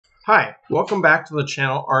Hi, welcome back to the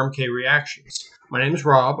channel RMK Reactions. My name is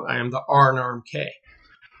Rob. I am the R in RMK.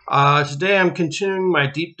 Today I'm continuing my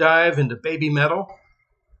deep dive into Babymetal,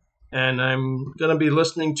 and I'm going to be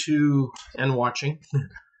listening to and watching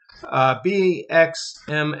Bxmxc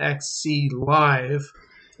Live.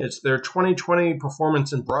 It's their 2020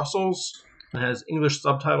 performance in Brussels. It has English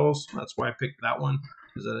subtitles. That's why I picked that one,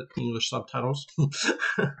 is English subtitles.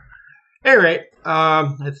 Anyway,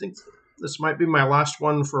 I think this might be my last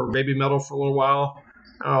one for Babymetal for a little while.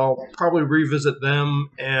 I'll probably revisit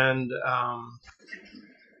them and,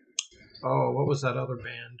 what was that other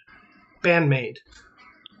band? Bandmate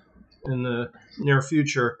in the near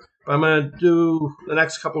future. But I'm going to do the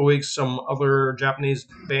next couple of weeks some other Japanese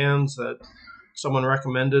bands that someone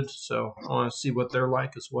recommended, so I want to see what they're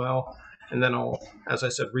like as well. And then I'll, as I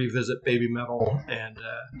said, revisit Babymetal and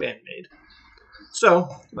Bandmate. So,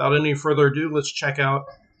 without any further ado, let's check out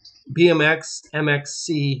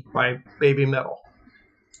Bxmxc by Babymetal.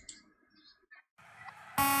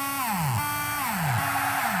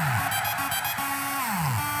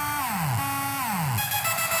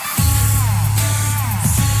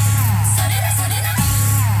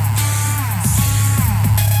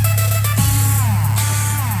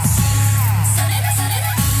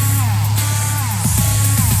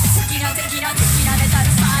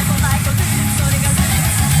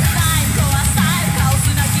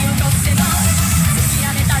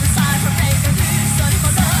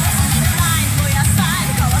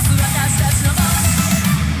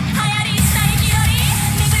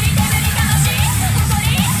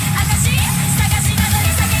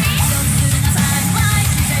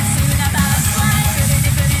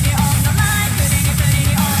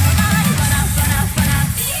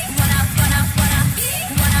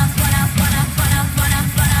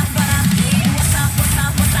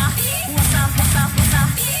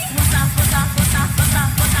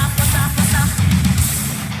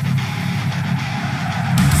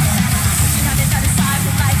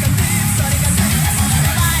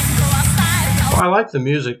 I like the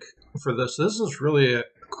music for this. This is really a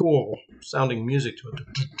cool sounding music to it.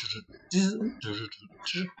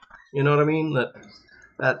 You know what I mean?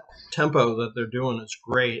 That tempo that they're doing is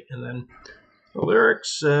great. And then the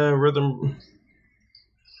lyrics, rhythm,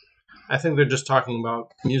 I think they're just talking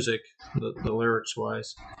about music, the lyrics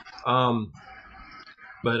wise.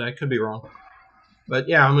 But I could be wrong. But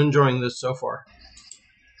yeah, I'm enjoying this so far.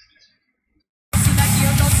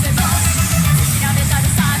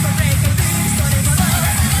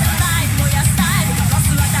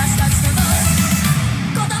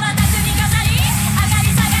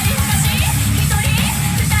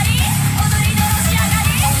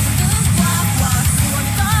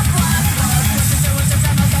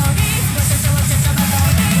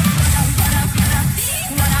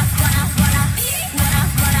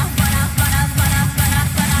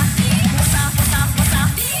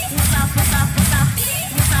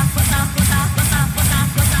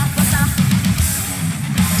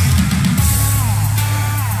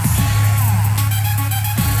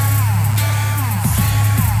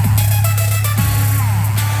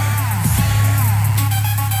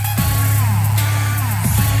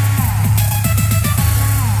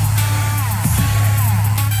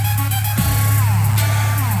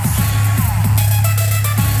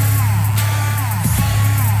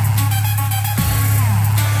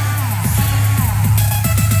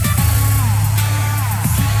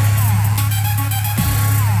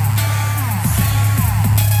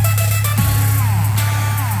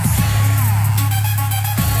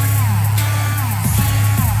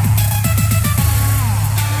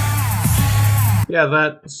 Yeah,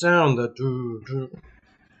 that sound, the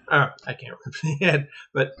I can't remember the head,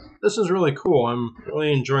 but this is really cool. I'm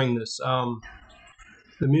really enjoying this. The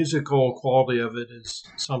musical quality of it is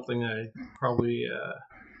something I probably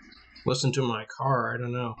listen to in my car. I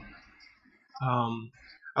don't know.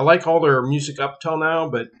 I like all their music up till now,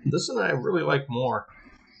 but this one I really like more.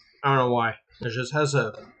 I don't know why. It just has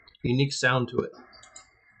a unique sound to it.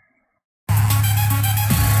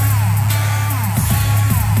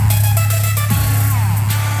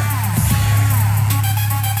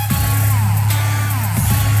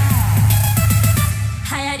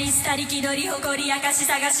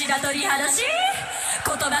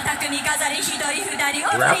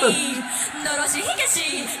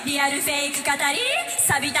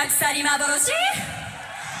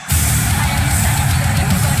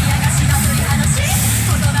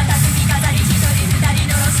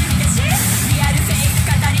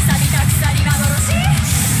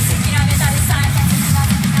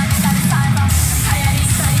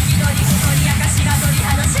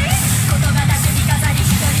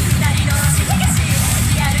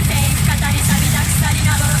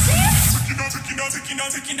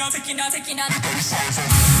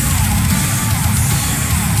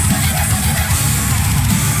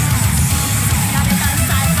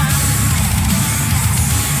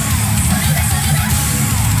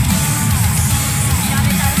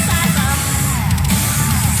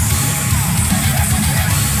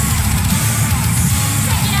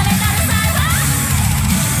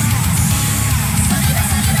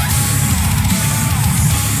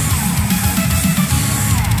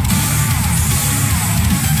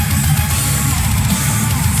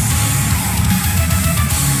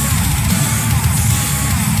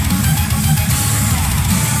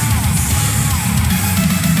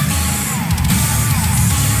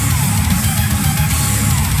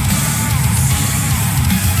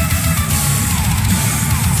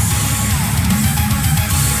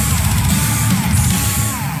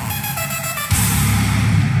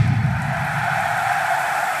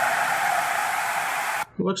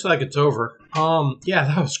 Looks like it's over. Yeah,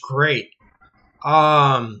 that was great.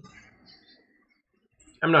 I'm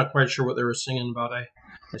not quite sure what they were singing about. I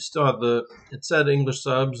still had it said English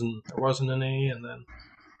subs and there wasn't any, and then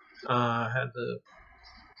had the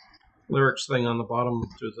lyrics thing on the bottom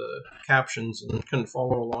through the captions and couldn't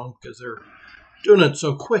follow along because they're doing it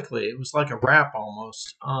so quickly. It was like a rap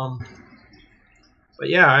almost. But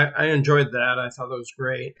yeah, I enjoyed that. I thought that was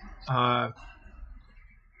great.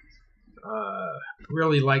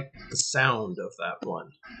 Really liked the sound of that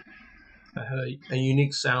one. It had a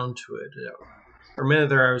unique sound to it. For a minute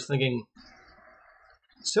there, I was thinking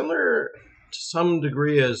similar to some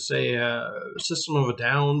degree as, say, System of a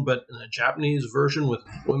Down, but in a Japanese version with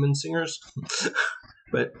women singers.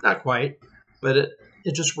 But not quite. But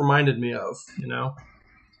it just reminded me of, you know.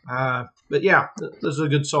 But yeah, this is a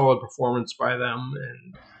good solid performance by them,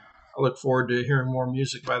 and I look forward to hearing more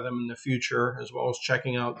music by them in the future, as well as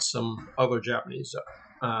checking out some other Japanese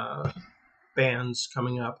bands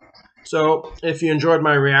coming up. So if you enjoyed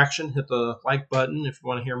my reaction, hit the like button. If you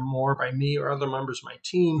want to hear more by me or other members of my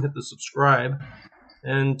team, hit the subscribe.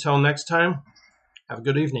 And until next time, have a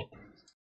good evening.